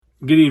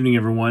Good evening,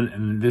 everyone,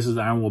 and this is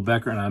Iron Will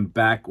Becker, and I'm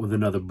back with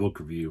another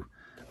book review.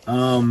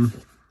 I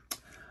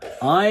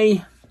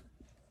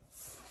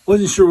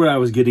wasn't sure what I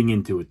was getting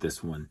into with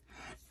this one,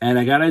 and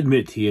I gotta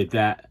admit to you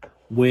that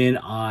when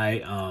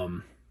I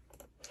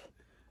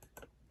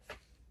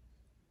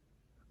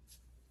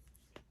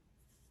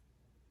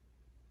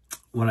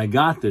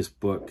got this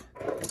book,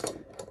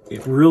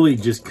 it really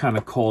just kind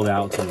of called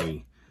out to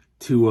me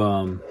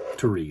to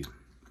read.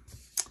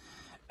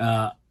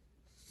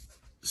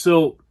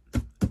 So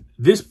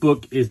this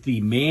book is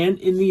The Man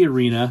in the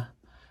Arena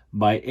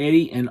by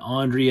Eddie and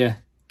Andrea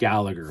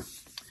Gallagher.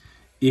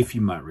 If you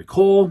might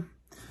recall,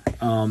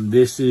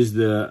 this is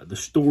the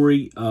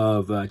story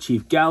of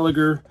Chief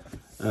Gallagher,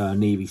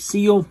 Navy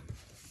SEAL,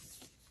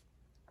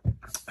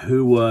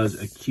 who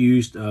was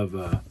accused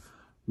of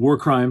war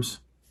crimes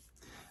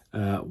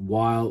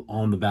while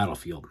on the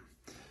battlefield.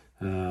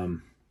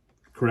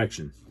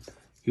 Correction.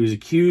 He was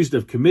accused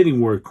of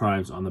committing war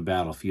crimes on the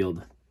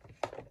battlefield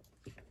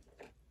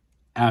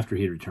after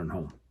he returned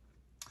home.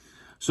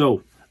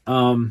 So,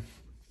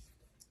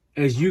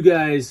 as you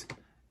guys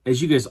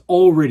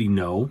already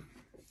know,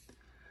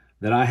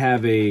 that I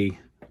have a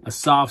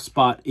soft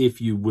spot, if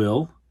you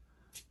will,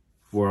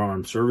 for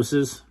armed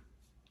services,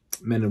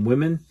 men and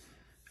women,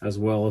 as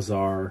well as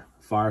our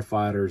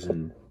firefighters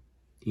and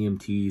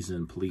EMTs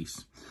and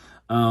police.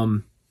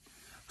 So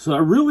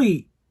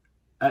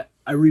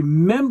I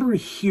remember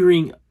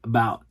hearing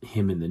about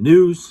him in the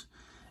news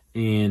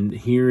and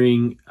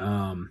hearing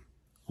a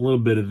little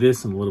bit of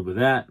this and a little bit of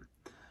that.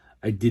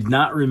 I did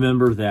not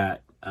remember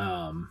that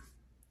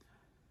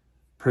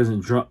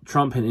President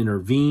Trump had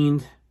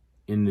intervened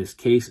in this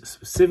case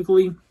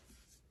specifically.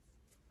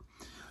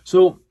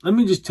 So let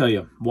me just tell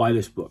you why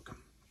this book.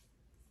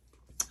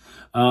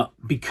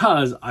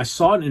 Because I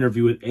saw an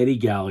interview with Eddie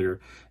Gallagher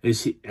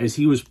as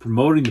he was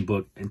promoting the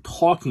book and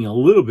talking a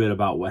little bit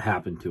about what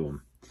happened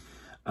to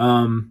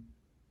him.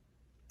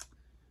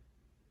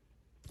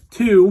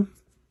 Two,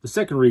 the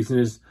second reason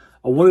is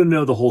I want to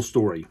know the whole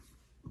story.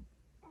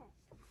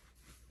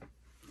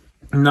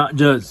 Not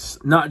just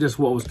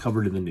what was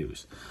covered in the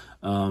news.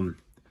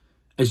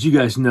 As you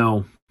guys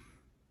know,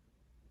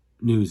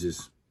 news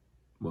is,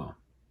 well,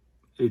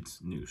 it's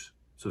news,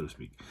 so to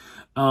speak.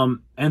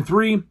 And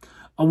three,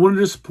 I wanted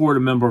to support a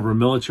member of our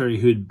military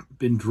who had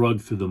been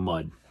dragged through the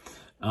mud.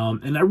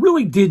 And I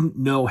really didn't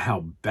know how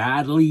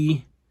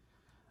badly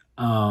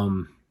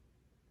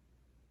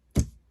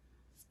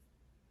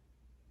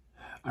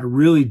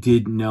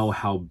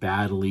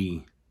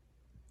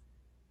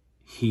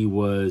he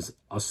was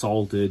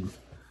assaulted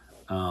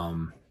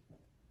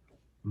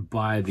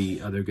by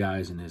the other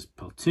guys in his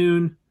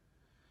platoon.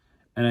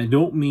 And I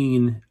don't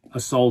mean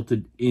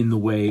assaulted in the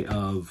way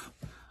of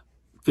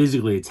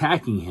physically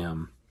attacking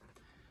him,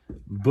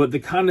 but the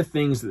kind of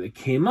things that they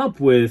came up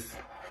with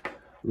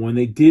when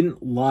they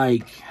didn't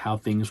like how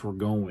things were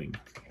going.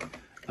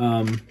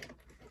 I'm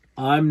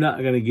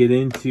not going to get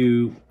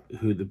into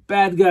who the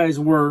bad guys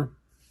were,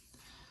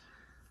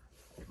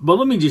 but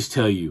let me just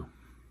tell you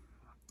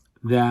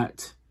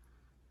that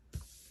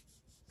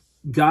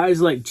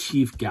guys like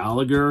Chief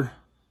Gallagher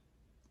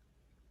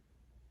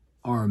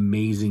are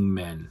amazing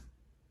men.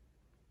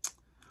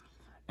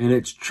 And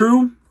it's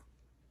true.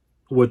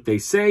 What they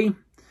say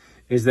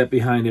is that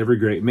behind every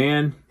great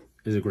man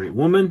is a great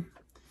woman.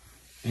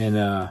 And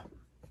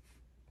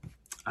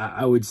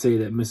I would say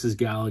that Mrs.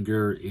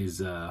 Gallagher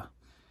is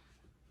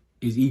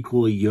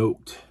equally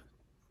yoked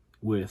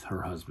with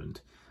her husband.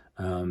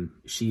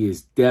 She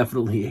is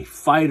definitely a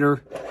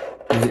fighter,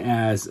 and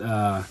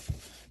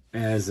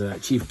as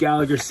Chief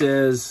Gallagher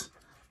says,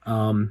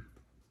 let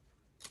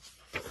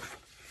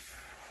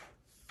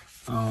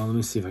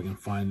me see if I can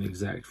find the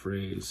exact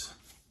phrase.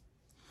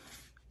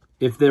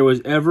 If there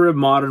was ever a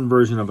modern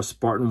version of a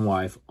Spartan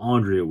wife,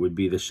 Andrea would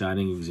be the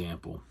shining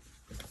example.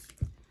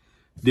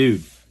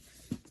 Dude,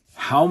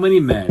 how many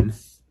men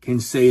can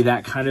say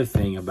that kind of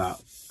thing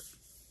about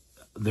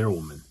their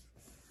woman?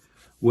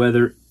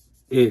 Whether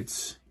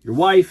it's your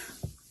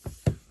wife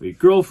or your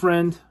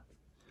girlfriend,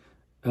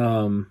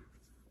 like,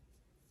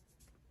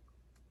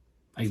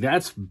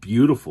 that's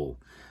beautiful.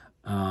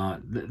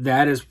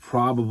 That is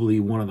probably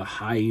one of the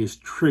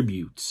highest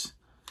tributes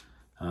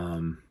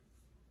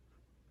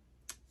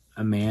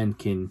a man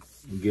can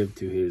give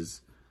to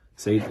his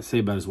say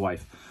about his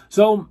wife.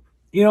 So,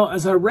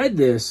 as I read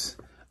this,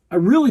 I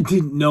really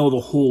didn't know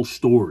the whole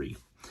story.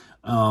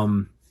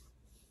 And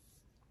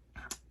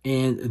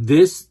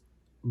this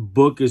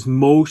book is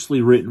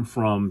mostly written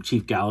from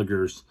Chief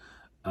Gallagher's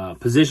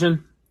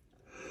position.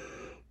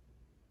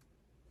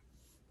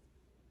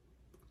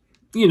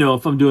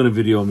 If I'm doing a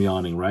video, I'm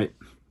yawning, right?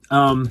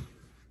 And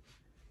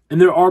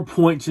there are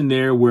points in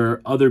there where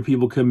other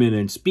people come in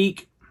and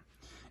speak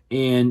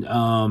and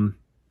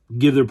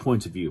give their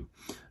points of view.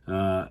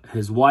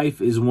 His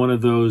wife is one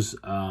of those,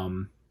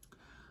 a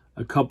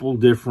couple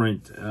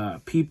different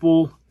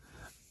people.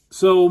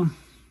 So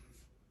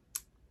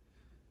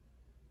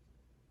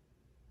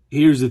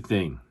here's the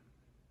thing.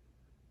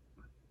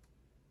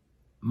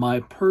 My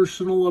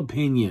personal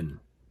opinion.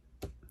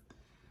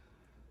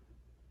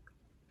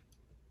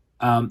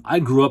 I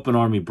grew up an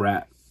Army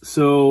brat,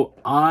 so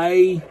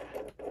I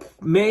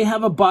may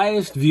have a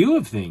biased view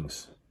of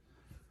things.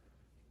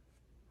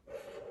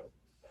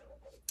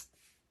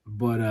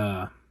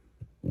 But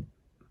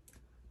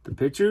the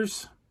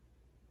pictures,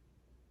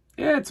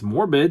 yeah, it's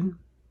morbid,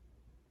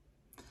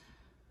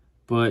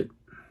 but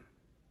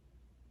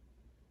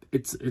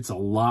it's a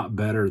lot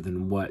better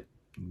than what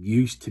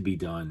used to be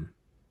done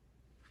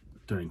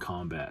during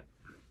combat.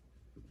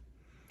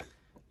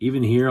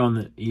 Even here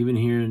in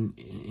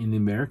the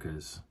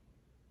Americas.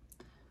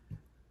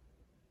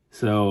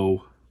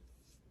 So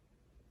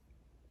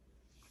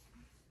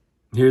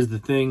here's the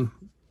thing.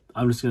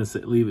 I'm just going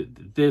to leave it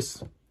at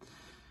this.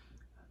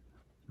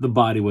 The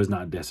body was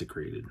not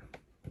desecrated.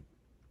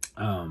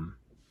 And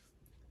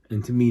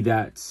to me,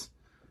 that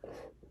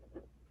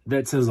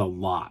says a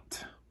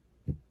lot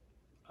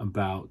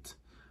about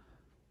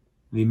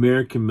the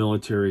American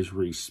military's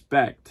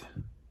respect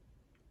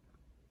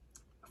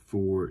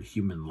for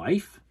human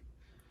life,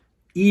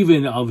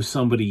 even of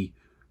somebody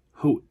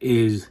who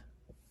is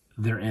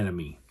their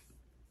enemy.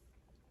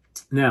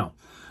 Now,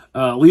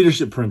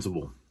 leadership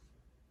principle.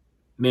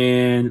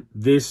 Man,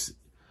 this,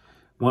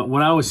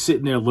 when I was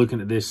sitting there looking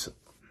at this,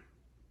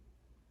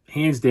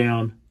 hands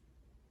down,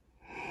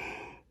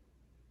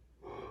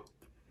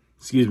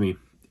 excuse me,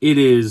 it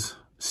is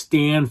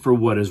stand for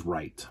what is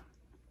right.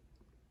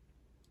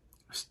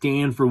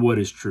 Stand for what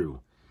is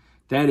true.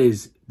 That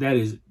is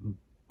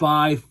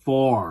by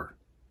far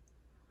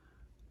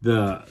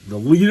the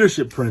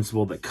leadership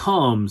principle that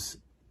comes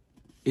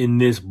in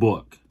this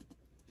book,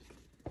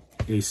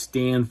 is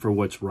stand for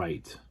what's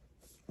right,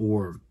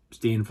 or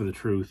stand for the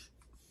truth,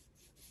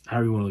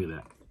 however you want to look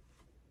at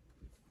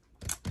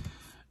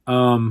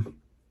that.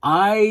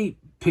 I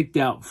picked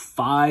out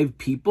 5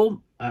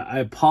 people. I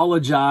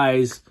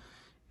apologize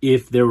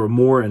if there were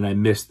more and I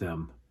missed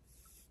them.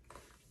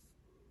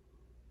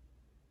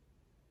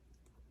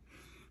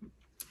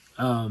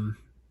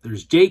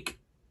 There's Jake,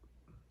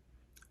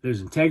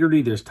 there's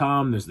Integrity, there's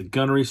Tom, there's the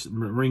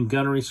Marine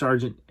Gunnery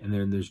Sergeant, and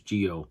then there's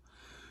Geo,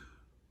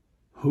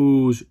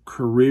 whose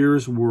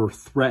careers were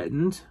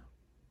threatened,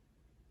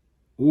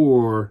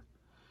 or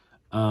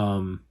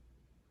I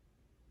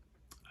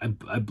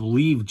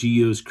believe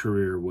Geo's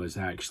career was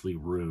actually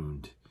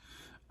ruined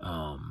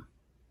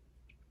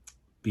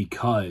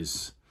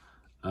because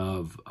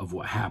of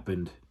what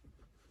happened.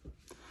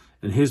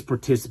 And his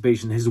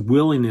participation, his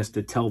willingness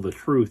to tell the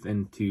truth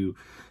and to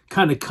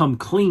kind of come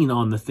clean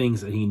on the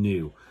things that he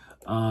knew.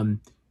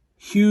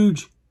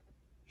 Huge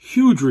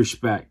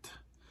respect.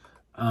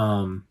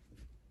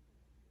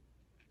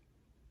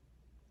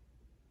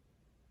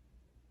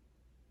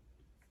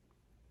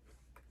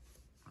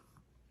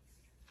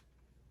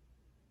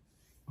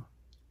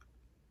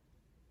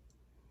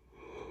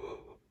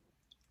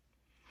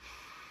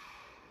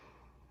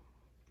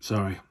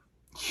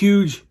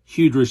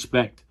 Huge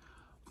respect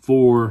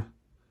for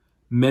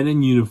men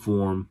in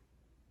uniform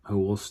who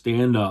will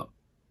stand up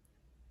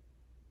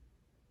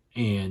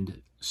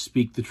and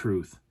speak the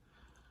truth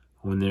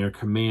when their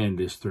command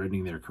is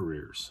threatening their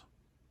careers.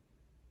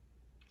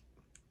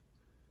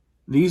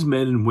 These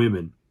men and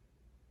women,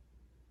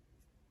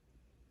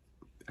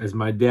 as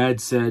my dad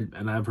said,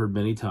 and I've heard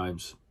many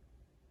times,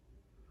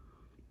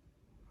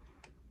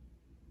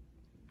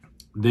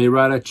 they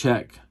write a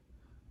check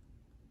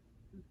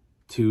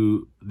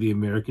to the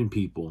American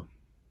people,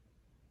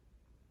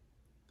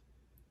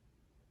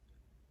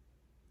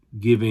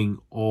 giving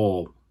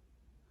all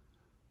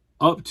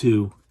up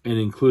to and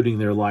including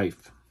their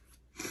life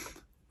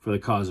for the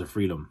cause of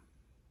freedom.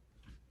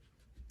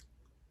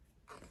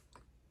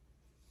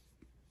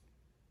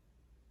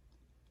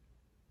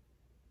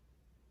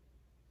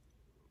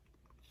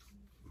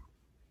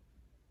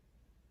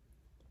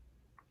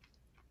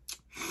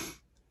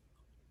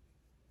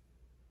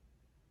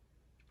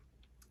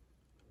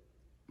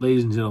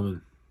 Ladies and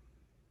gentlemen,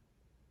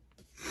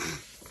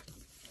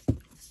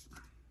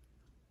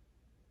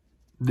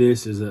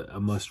 this is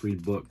a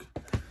must-read book.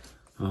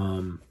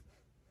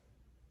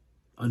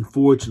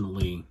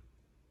 Unfortunately,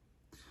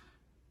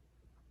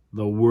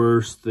 the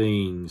worst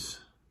things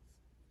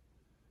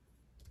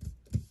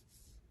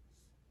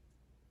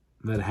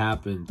that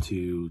happened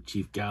to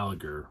Chief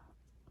Gallagher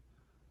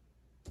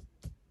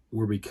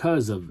were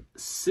because of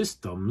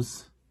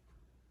systems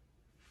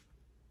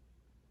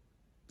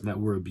that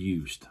were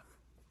abused.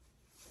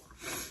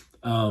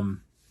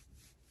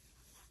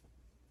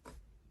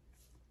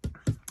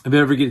 If I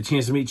ever get a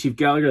chance to meet Chief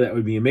Gallagher, that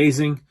would be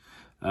amazing.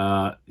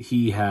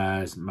 He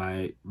has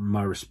my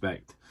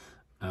respect.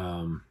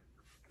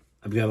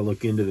 I've got to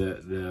look into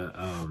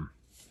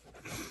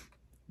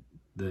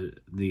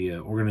the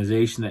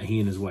organization that he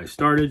and his wife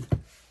started,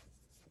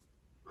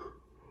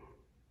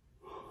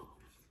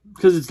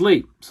 because it's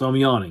late, so I'm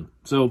yawning.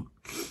 So,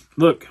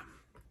 look,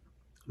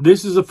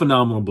 this is a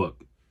phenomenal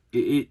book.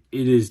 It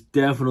is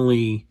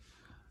definitely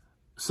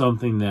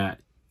something that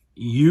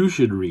you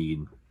should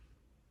read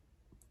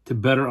to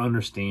better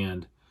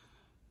understand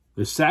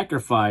the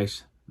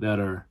sacrifice that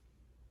our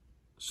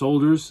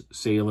soldiers,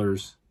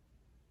 sailors,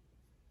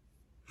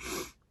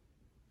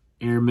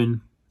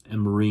 airmen,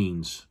 and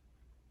Marines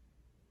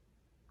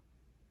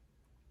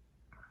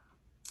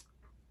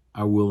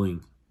are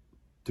willing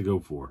to go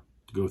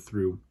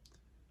through.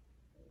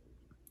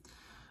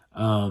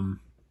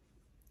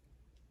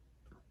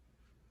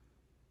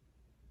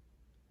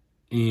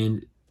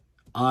 And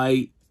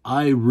I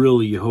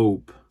really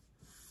hope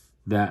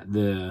that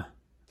the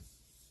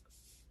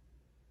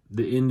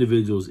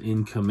individuals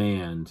in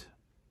command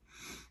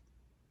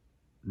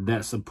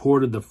that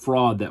supported the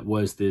fraud that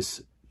was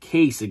this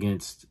case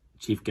against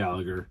Chief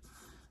Gallagher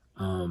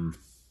will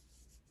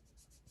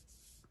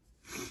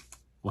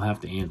have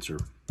to answer.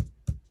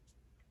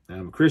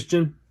 I'm a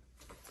Christian.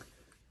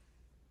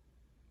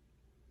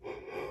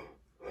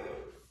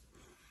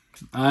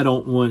 I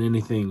don't want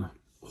anything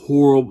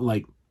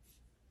horrible,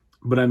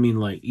 but I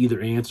mean, either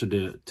answer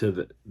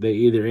they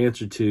either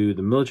answer to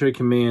the military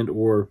command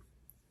or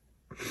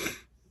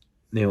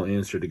they'll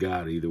answer to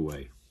God either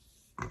way.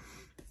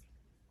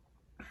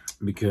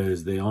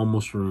 Because they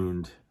almost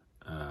ruined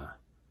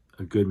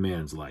a good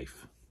man's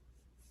life.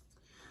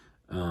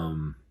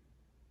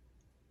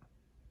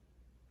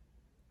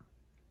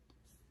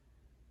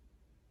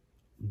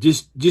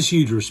 Just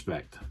huge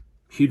respect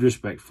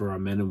for our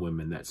men and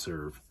women that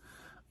serve.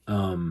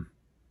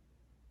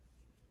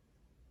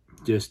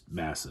 Just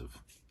massive.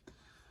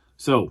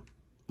 So,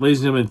 ladies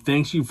and gentlemen,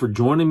 thanks you for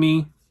joining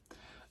me.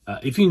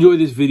 If you enjoyed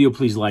this video,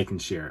 please like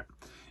and share it.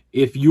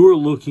 If you're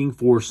looking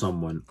for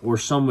someone or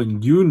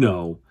someone you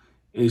know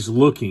is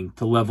looking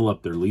to level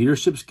up their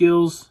leadership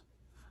skills,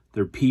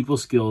 their people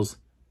skills,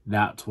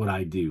 that's what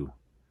I do.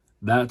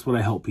 That's what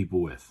I help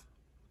people with.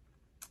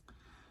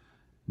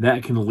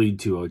 That can lead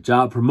to a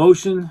job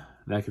promotion.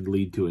 That could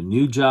lead to a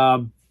new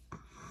job.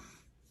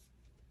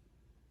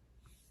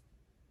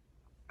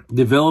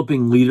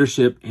 Developing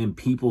leadership and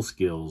people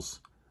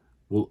skills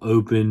will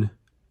open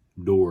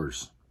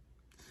doors.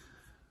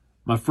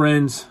 My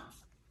friends,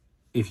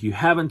 if you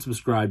haven't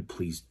subscribed,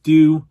 please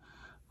do.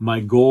 My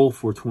goal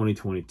for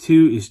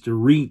 2022 is to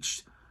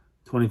reach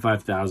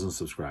 25,000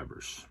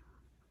 subscribers.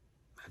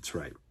 That's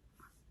right.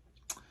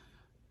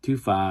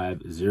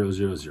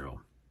 25000.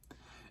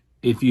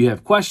 If you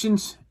have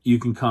questions, you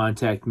can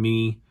contact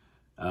me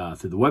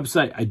through the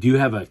website. I do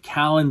have a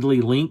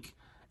Calendly link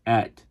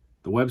at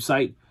the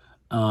website,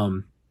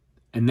 and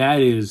that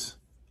is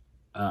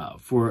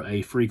for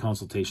a free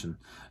consultation.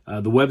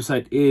 The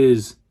website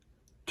is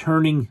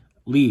Turning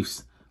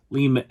Leafs,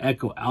 Lima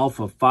Echo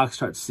Alpha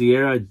Foxtrot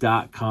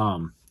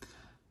Sierra.com.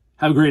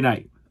 Have a great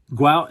night.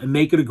 Go out and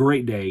make it a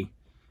great day.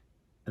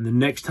 And the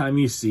next time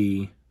you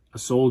see a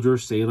soldier,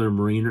 sailor,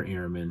 Marine, or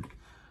airman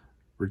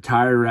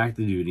retire or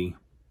active duty,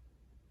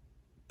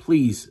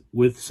 please,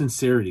 with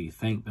sincerity,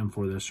 thank them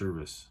for their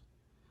service.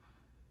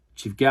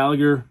 Chief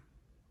Gallagher,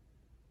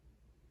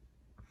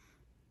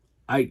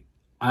 I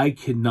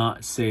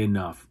cannot say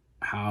enough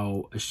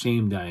how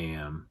ashamed I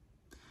am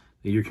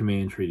that your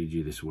command treated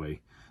you this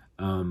way.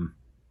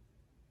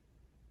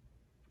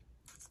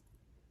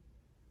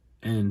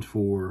 And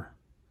for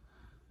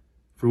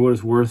what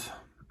it's worth,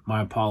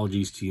 my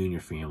apologies to you and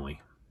your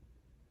family.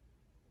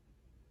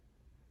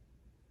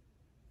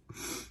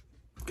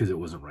 Because it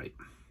wasn't right.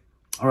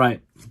 All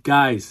right,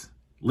 guys,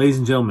 ladies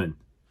and gentlemen,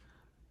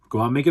 go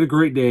out and make it a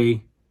great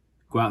day.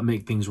 Go out and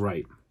make things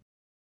right.